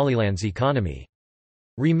to Somaliland's economy.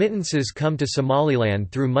 Remittances come to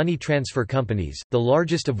Somaliland through money transfer companies, the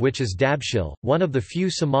largest of which is Dabshil, one of the few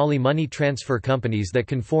Somali money transfer companies that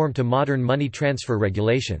conform to modern money transfer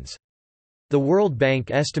regulations. The World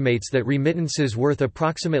Bank estimates that remittances worth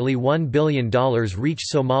approximately $1 billion reach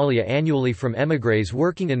Somalia annually from émigrés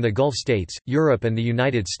working in the Gulf states, Europe and the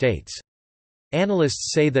United States.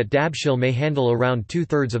 Analysts say that Dabshil may handle around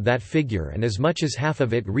two-thirds of that figure, and as much as half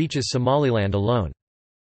of it reaches Somaliland alone.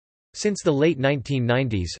 Since the late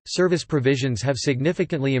 1990s, service provisions have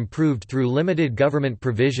significantly improved through limited government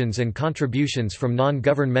provisions and contributions from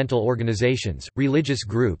non-governmental organizations, religious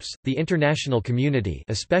groups, the international community,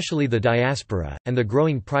 especially the diaspora, and the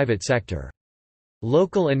growing private sector.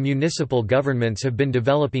 Local and municipal governments have been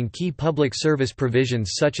developing key public service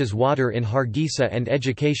provisions such as water in Hargeisa and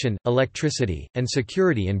education, electricity, and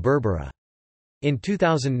security in Berbera. In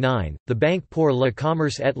 2009, the Banque pour le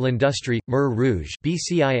Commerce et l'Industrie, Mer Rouge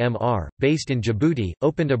 (BCIMR), based in Djibouti,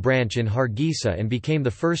 opened a branch in Hargeisa and became the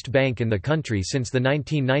first bank in the country since the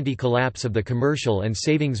 1990 collapse of the Commercial and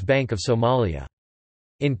Savings Bank of Somalia.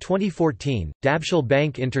 In 2014, Dabshil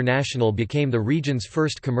Bank International became the region's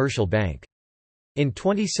first commercial bank. In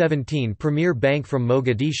 2017, Premier Bank from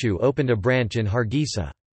Mogadishu opened a branch in Hargeisa.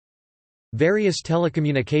 Various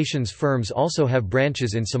telecommunications firms also have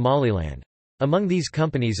branches in Somaliland. Among these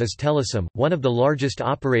companies is Telesom, one of the largest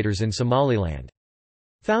operators in Somaliland.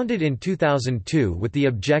 Founded in 2002 with the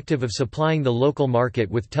objective of supplying the local market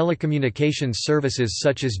with telecommunications services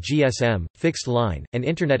such as GSM, fixed line, and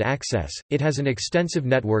Internet access, it has an extensive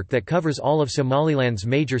network that covers all of Somaliland's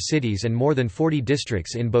major cities and more than 40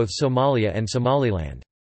 districts in both Somalia and Somaliland.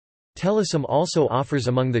 Telesom also offers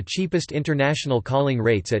among the cheapest international calling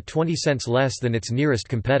rates at 20 cents less than its nearest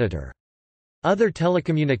competitor. Other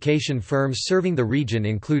telecommunication firms serving the region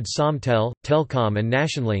include Somtel, Telcom and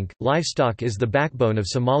Nationlink. Livestock is the backbone of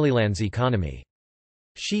Somaliland's economy.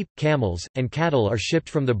 Sheep, camels, and cattle are shipped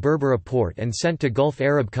from the Berbera port and sent to Gulf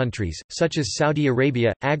Arab countries, such as Saudi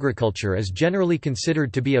Arabia. Agriculture is generally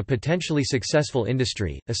considered to be a potentially successful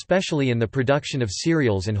industry, especially in the production of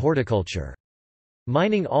cereals and horticulture.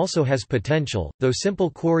 Mining also has potential, though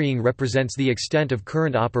simple quarrying represents the extent of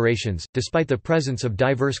current operations, despite the presence of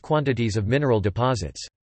diverse quantities of mineral deposits.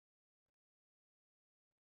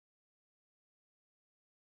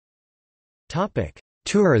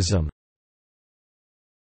 Tourism.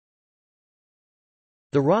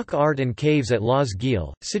 The rock art and caves at Las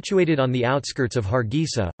Gil, situated on the outskirts of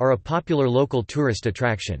Hargeisa, are a popular local tourist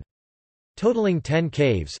attraction. Totaling 10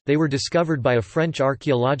 caves, they were discovered by a French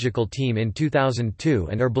archaeological team in 2002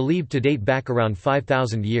 and are believed to date back around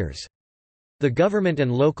 5,000 years. The government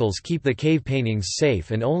and locals keep the cave paintings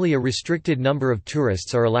safe and only a restricted number of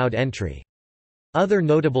tourists are allowed entry. Other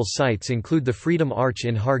notable sites include the Freedom Arch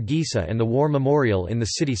in Hargeisa and the War Memorial in the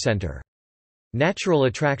city centre. Natural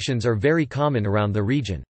attractions are very common around the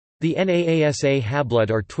region. The Naasa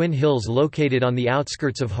Hablood are twin hills located on the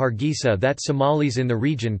outskirts of Hargeisa that Somalis in the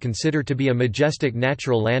region consider to be a majestic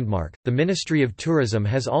natural landmark. The Ministry of Tourism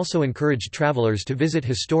has also encouraged travelers to visit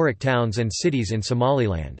historic towns and cities in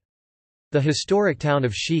Somaliland. The historic town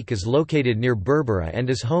of Sheikh is located near Berbera and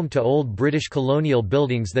is home to old British colonial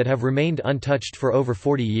buildings that have remained untouched for over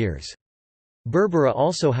 40 years. Berbera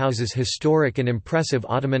also houses historic and impressive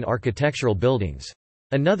Ottoman architectural buildings.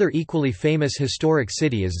 Another equally famous historic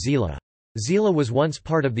city is Zila. Zila was once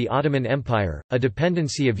part of the Ottoman Empire, a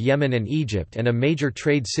dependency of Yemen and Egypt and a major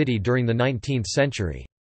trade city during the 19th century.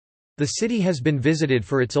 The city has been visited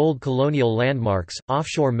for its old colonial landmarks,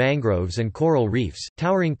 offshore mangroves and coral reefs,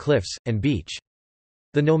 towering cliffs, and beach.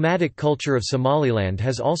 The nomadic culture of Somaliland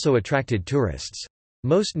has also attracted tourists.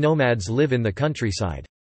 Most nomads live in the countryside.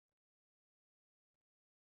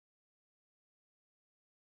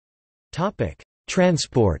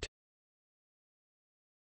 Transport.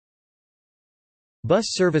 Bus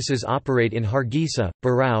services operate in Hargeisa,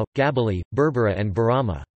 Barre, Gabali, Berbera and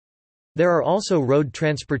Barama. There are also road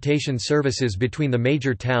transportation services between the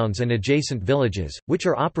major towns and adjacent villages, which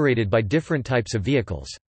are operated by different types of vehicles.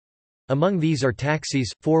 Among these are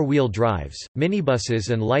taxis, four-wheel drives, minibuses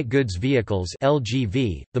and light goods vehicles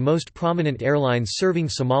 (LGV). The most prominent airlines serving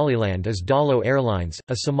Somaliland is Dalo Airlines,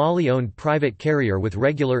 a Somali-owned private carrier with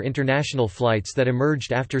regular international flights that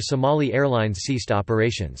emerged after Somali Airlines ceased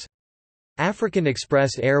operations. African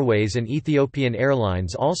Express Airways and Ethiopian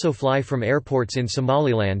Airlines also fly from airports in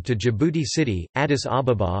Somaliland to Djibouti City, Addis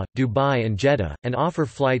Ababa, Dubai and Jeddah, and offer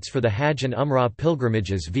flights for the Hajj and Umrah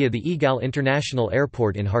pilgrimages via the Egal International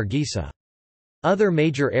Airport in Hargeisa. Other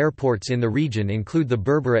major airports in the region include the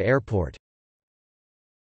Berbera Airport.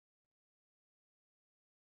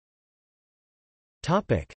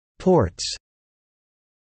 Ports.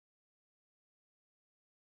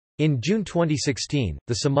 In June 2016,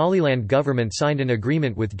 the Somaliland government signed an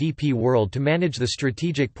agreement with DP World to manage the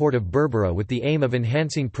strategic port of Berbera with the aim of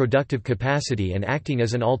enhancing productive capacity and acting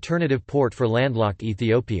as an alternative port for landlocked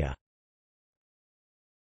Ethiopia.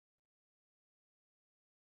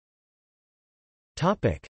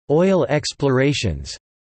 Oil explorations.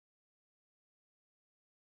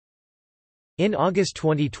 In August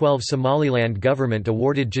 2012, Somaliland government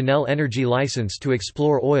awarded Genel Energy license to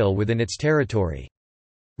explore oil within its territory.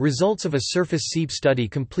 Results of a surface seep study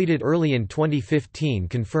completed early in 2015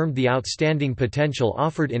 confirmed the outstanding potential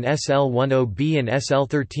offered in SL10B and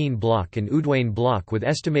SL13 block and Udwain block with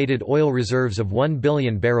estimated oil reserves of 1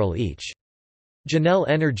 billion barrel each. Genel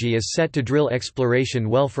Energy is set to drill exploration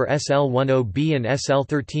well for SL10B and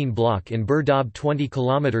SL13 block in Burdab 20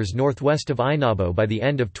 km northwest of Ainabo by the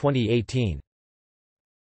end of 2018.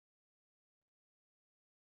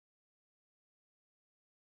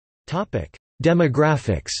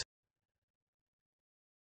 Demographics.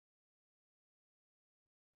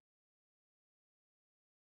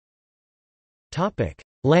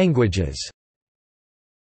 Languages.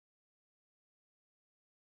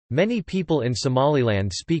 Many people in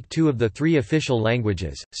Somaliland speak two of the three official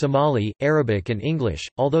languages, Somali, Arabic and English,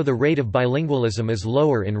 although the rate of bilingualism is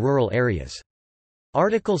lower in rural areas.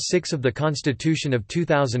 Article 6 of the Constitution of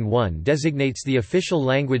 2001 designates the official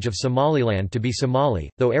language of Somaliland to be Somali,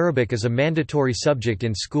 though Arabic is a mandatory subject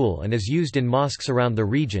in school and is used in mosques around the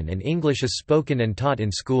region, and English is spoken and taught in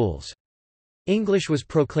schools. English was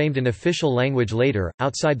proclaimed an official language later.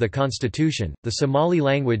 Outside the constitution, the Somali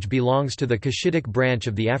language belongs to the Cushitic branch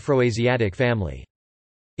of the Afroasiatic family.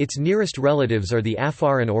 Its nearest relatives are the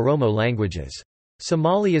Afar and Oromo languages.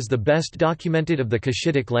 Somali is the best documented of the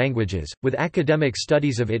Cushitic languages, with academic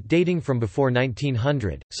studies of it dating from before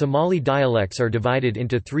 1900. Somali dialects are divided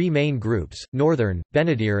into three main groups: Northern,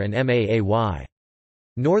 Benadir and Maay.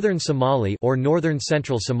 Northern Somali or Northern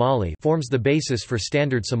Central Somali forms the basis for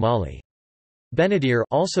Standard Somali. Benadir,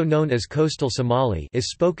 also known as Coastal Somali,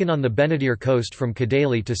 is spoken on the Benadir coast from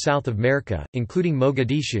Kadali to south of Merka, including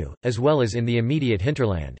Mogadishu, as well as in the immediate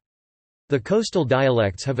hinterland. The coastal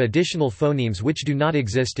dialects have additional phonemes which do not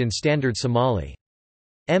exist in Standard Somali.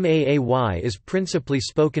 Maay is principally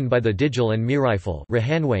spoken by the Digil and Mirifel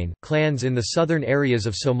clans in the southern areas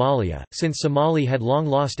of Somalia. Since Somali had long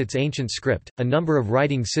lost its ancient script, a number of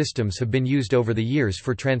writing systems have been used over the years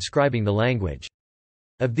for transcribing the language.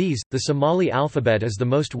 Of these, the Somali alphabet is the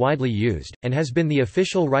most widely used, and has been the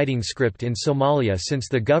official writing script in Somalia since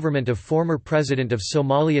the government of former President of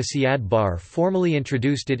Somalia Siad Barre formally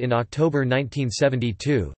introduced it in October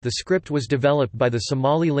 1972. The script was developed by the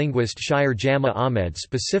Somali linguist Shire Jama Ahmed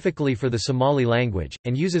specifically for the Somali language,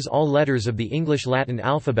 and uses all letters of the English-Latin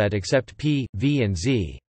alphabet except P, V and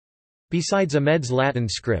Z. Besides Ahmed's Latin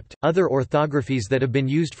script, other orthographies that have been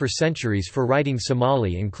used for centuries for writing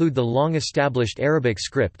Somali include the long-established Arabic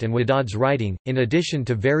script and Wadad's writing, in addition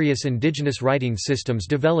to various indigenous writing systems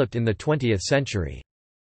developed in the 20th century.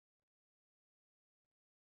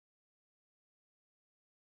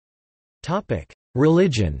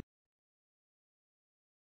 Religion.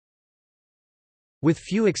 With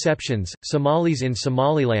few exceptions, Somalis in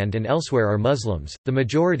Somaliland and elsewhere are Muslims, the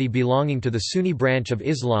majority belonging to the Sunni branch of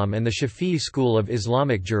Islam and the Shafi'i school of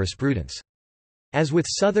Islamic jurisprudence. As with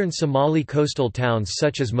southern Somali coastal towns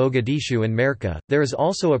such as Mogadishu and Merka, there is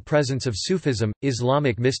also a presence of Sufism,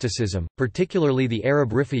 Islamic mysticism, particularly the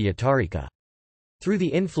Arab Rifa'iyya tariqa. Through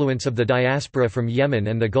the influence of the diaspora from Yemen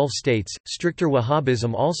and the Gulf states, stricter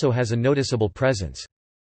Wahhabism also has a noticeable presence.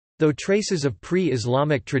 Though traces of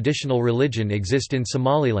pre-Islamic traditional religion exist in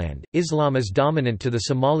Somaliland, Islam is dominant to the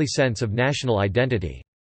Somali sense of national identity.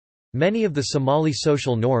 Many of the Somali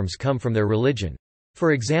social norms come from their religion.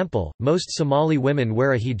 For example, most Somali women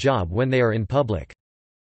wear a hijab when they are in public.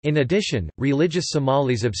 In addition, religious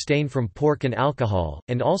Somalis abstain from pork and alcohol,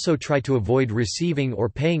 and also try to avoid receiving or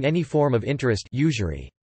paying any form of interest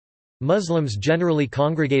usury. Muslims generally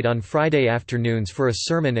congregate on Friday afternoons for a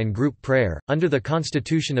sermon and group prayer. Under the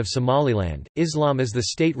Constitution of Somaliland, Islam is the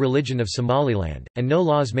state religion of Somaliland, and no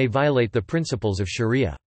laws may violate the principles of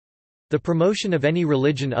Sharia. The promotion of any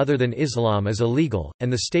religion other than Islam is illegal,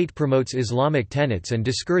 and the state promotes Islamic tenets and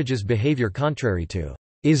discourages behavior contrary to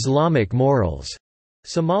Islamic morals.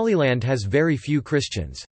 Somaliland has very few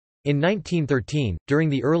Christians. In 1913, during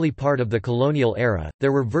the early part of the colonial era,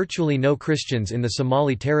 there were virtually no Christians in the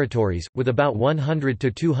Somali territories, with about 100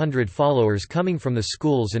 to 200 followers coming from the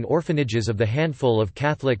schools and orphanages of the handful of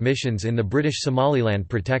Catholic missions in the British Somaliland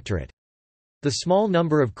Protectorate. The small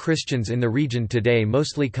number of Christians in the region today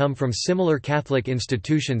mostly come from similar Catholic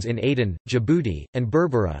institutions in Aden, Djibouti, and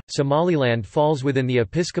Berbera. Somaliland falls within the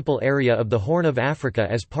episcopal area of the Horn of Africa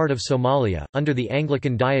as part of Somalia, under the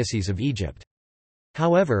Anglican Diocese of Egypt.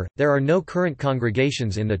 However, there are no current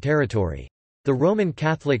congregations in the territory. The Roman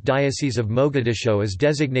Catholic Diocese of Mogadishu is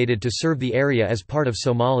designated to serve the area as part of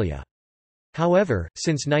Somalia. However,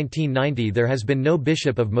 since 1990 there has been no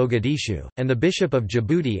Bishop of Mogadishu, and the Bishop of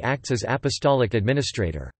Djibouti acts as apostolic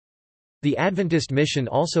administrator. The Adventist mission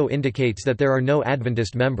also indicates that there are no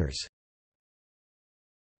Adventist members.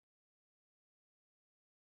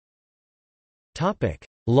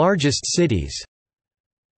 Largest cities.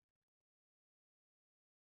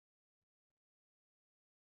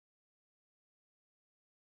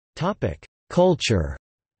 Culture.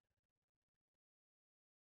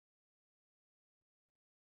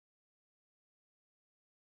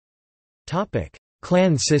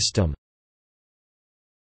 Clan system.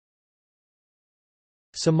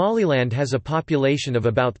 Somaliland has a population of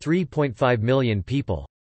about 3.5 million people.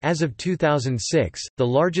 As of 2006, the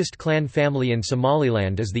largest clan family in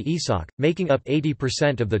Somaliland is the Isaaq, making up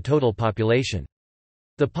 80% of the total population.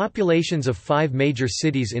 The populations of 5 major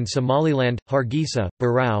cities in Somaliland, Hargeisa,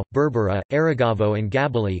 Barre, Berbera, Arigavo and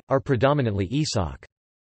Gabali, are predominantly Isaaq.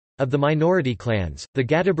 Of the minority clans, the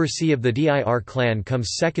Gadabursi of the Dir clan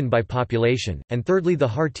comes second by population, and thirdly the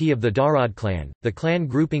Harti of the Darod clan. The clan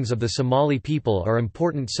groupings of the Somali people are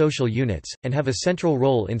important social units, and have a central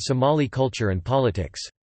role in Somali culture and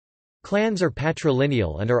politics. Clans are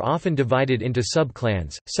patrilineal and are often divided into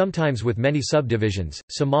sub-clans, sometimes with many subdivisions.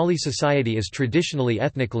 Somali society is traditionally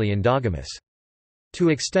ethnically endogamous. To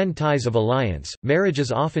extend ties of alliance, marriage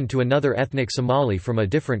is often to another ethnic Somali from a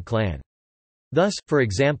different clan. Thus, for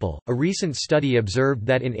example, a recent study observed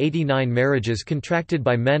that in 89 marriages contracted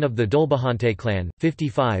by men of the Dulbahante clan,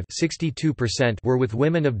 55% were with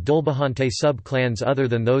women of Dulbahante sub-clans other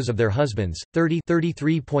than those of their husbands,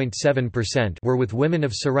 33.7% were with women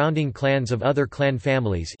of surrounding clans of other clan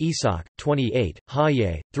families Isaaq, 28,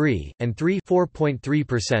 Haye, 3, and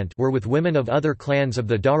 4.3% were with women of other clans of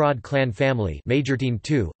the Darod clan family Majortine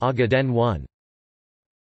 2, Ogaden 1.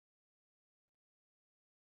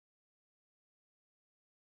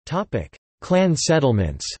 Clan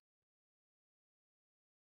settlements.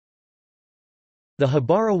 The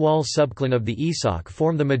Habara Wal subclan of the Isaaq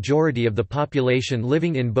form the majority of the population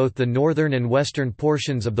living in both the northern and western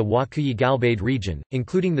portions of the Waqooyi Galbade region,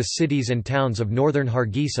 including the cities and towns of northern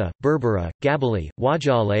Hargeisa, Berbera, Gabali,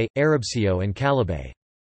 Wajale, Arabsio and Calabaye.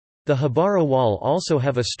 The Habara Wal also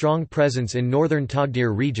have a strong presence in northern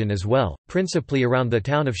Togdir region as well, principally around the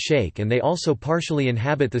town of Sheikh, and they also partially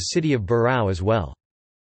inhabit the city of Barao as well.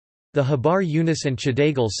 The Habar Yunus and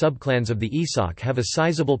Chadagal subclans of the Isaaq have a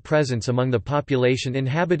sizable presence among the population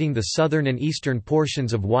inhabiting the southern and eastern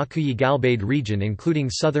portions of Wakuyi Galbade region, including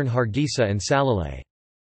southern Hargeisa and Salale.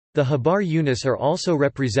 The Habar Yunus are also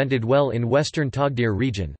represented well in western Togdir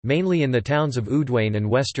region, mainly in the towns of Udwain and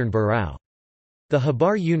western Barao. The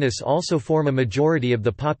Habar Yunus also form a majority of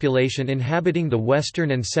the population inhabiting the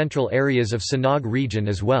western and central areas of Sanag region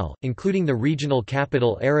as well, including the regional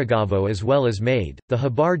capital Arigavo as well as Maid. The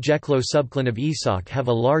Habar Jeklo subclan of Isaaq have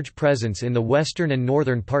a large presence in the western and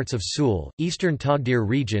northern parts of Sul, eastern Togdir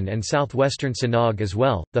region and southwestern Sanag as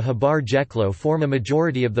well. The Habar Jeklo form a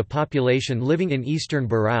majority of the population living in eastern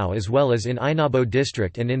Barao as well as in Ainabo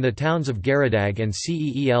district and in the towns of Garadag and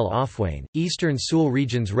Ceel Afwain. Eastern Sul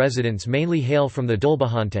region's residents mainly hail from the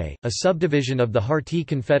Dulbahante, a subdivision of the Harti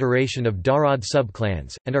Confederation of Darod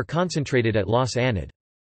subclans, and are concentrated at Las Anad.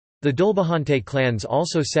 The Dulbahante clans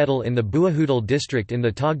also settle in the Buahudal district in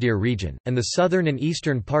the Togdir region, and the southern and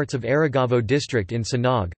eastern parts of Arigavo district in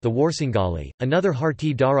Sanag. The Warsingali, another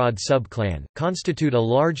Harti Darod subclan, constitute a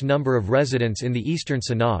large number of residents in the eastern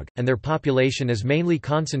Sanag, and their population is mainly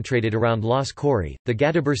concentrated around Las Kori. The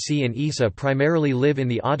Gadabursi and Isa primarily live in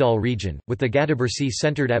the Adal region, with the Gadabursi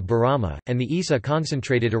centered at Barama, and the Isa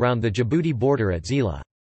concentrated around the Djibouti border at Zila.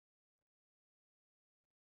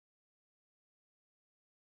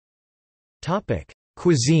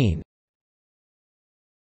 Cuisine.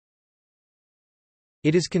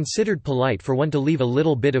 It is considered polite for one to leave a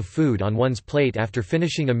little bit of food on one's plate after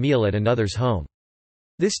finishing a meal at another's home.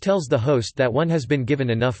 This tells the host that one has been given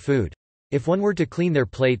enough food. If one were to clean their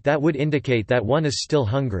plate, that would indicate that one is still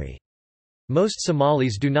hungry. Most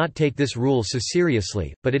Somalis do not take this rule so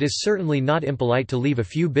seriously, but it is certainly not impolite to leave a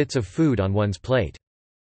few bits of food on one's plate.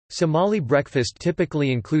 Somali breakfast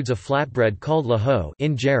typically includes a flatbread called laho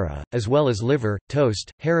injera, as well as liver,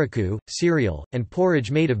 toast, haraku, cereal, and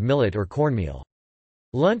porridge made of millet or cornmeal.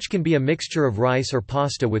 Lunch can be a mixture of rice or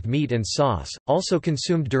pasta with meat and sauce. Also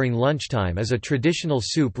consumed during lunchtime is a traditional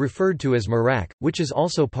soup referred to as marak, which is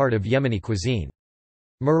also part of Yemeni cuisine.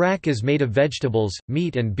 Marak is made of vegetables,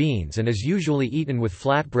 meat and beans and is usually eaten with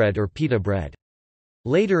flatbread or pita bread.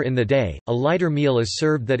 Later in the day, a lighter meal is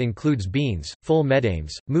served that includes beans, full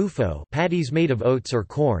medames, mufo patties made of oats or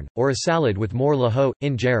corn, or a salad with more laho,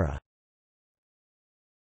 injera.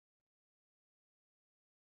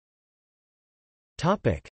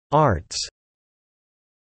 Arts.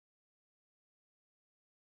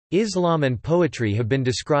 Islam and poetry have been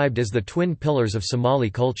described as the twin pillars of Somali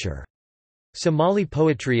culture. Somali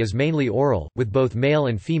poetry is mainly oral, with both male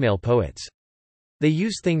and female poets. They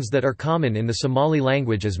use things that are common in the Somali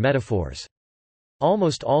language as metaphors.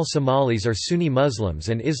 Almost all Somalis are Sunni Muslims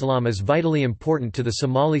and Islam is vitally important to the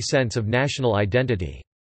Somali sense of national identity.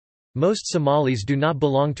 Most Somalis do not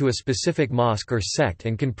belong to a specific mosque or sect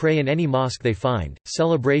and can pray in any mosque they find.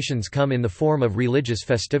 Celebrations come in the form of religious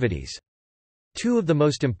festivities. Two of the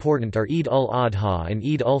most important are Eid ul-Adha and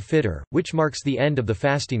Eid ul-Fitr, which marks the end of the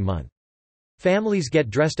fasting month. Families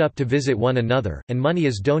get dressed up to visit one another, and money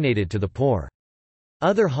is donated to the poor.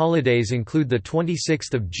 Other holidays include the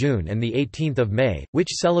 26th of June and the 18th of May, which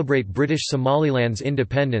celebrate British Somaliland's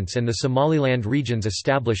independence and the Somaliland region's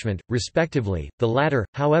establishment, respectively. The latter,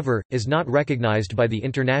 however, is not recognized by the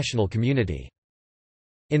international community.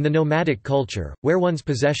 In the nomadic culture, where one's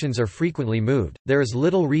possessions are frequently moved, there is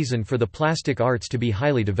little reason for the plastic arts to be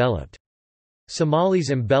highly developed. Somalis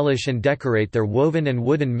embellish and decorate their woven and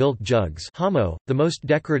wooden milk jugs. Hamo, the most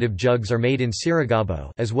decorative jugs are made in Sirigabo,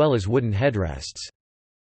 as well as wooden headrests.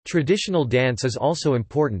 Traditional dance is also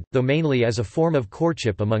important, though mainly as a form of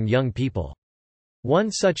courtship among young people.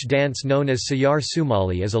 One such dance known as Sayar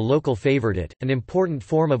Sumali is a local favorite. An important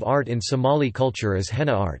form of art in Somali culture is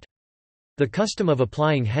henna art. The custom of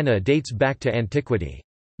applying henna dates back to antiquity.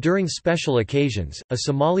 During special occasions, a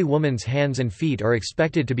Somali woman's hands and feet are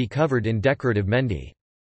expected to be covered in decorative mehndi.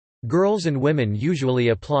 Girls and women usually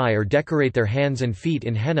apply or decorate their hands and feet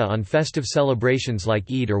in henna on festive celebrations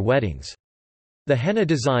like Eid or weddings. The henna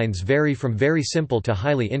designs vary from very simple to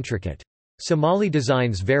highly intricate. Somali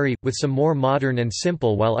designs vary, with some more modern and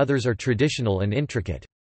simple while others are traditional and intricate.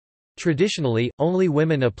 Traditionally, only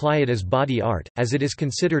women apply it as body art, as it is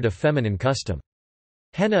considered a feminine custom.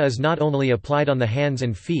 Henna is not only applied on the hands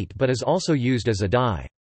and feet but is also used as a dye.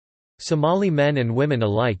 Somali men and women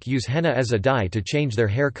alike use henna as a dye to change their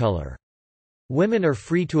hair color. Women are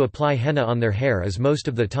free to apply henna on their hair as most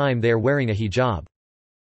of the time they are wearing a hijab.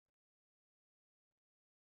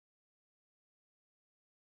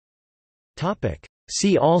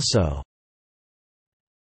 See also: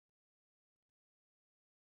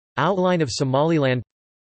 Outline of Somaliland,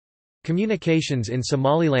 Communications in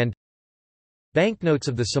Somaliland, Banknotes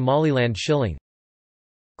of the Somaliland shilling,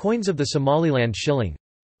 Coins of the Somaliland shilling,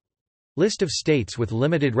 List of states with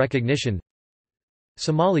limited recognition,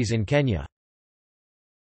 Somalis in Kenya.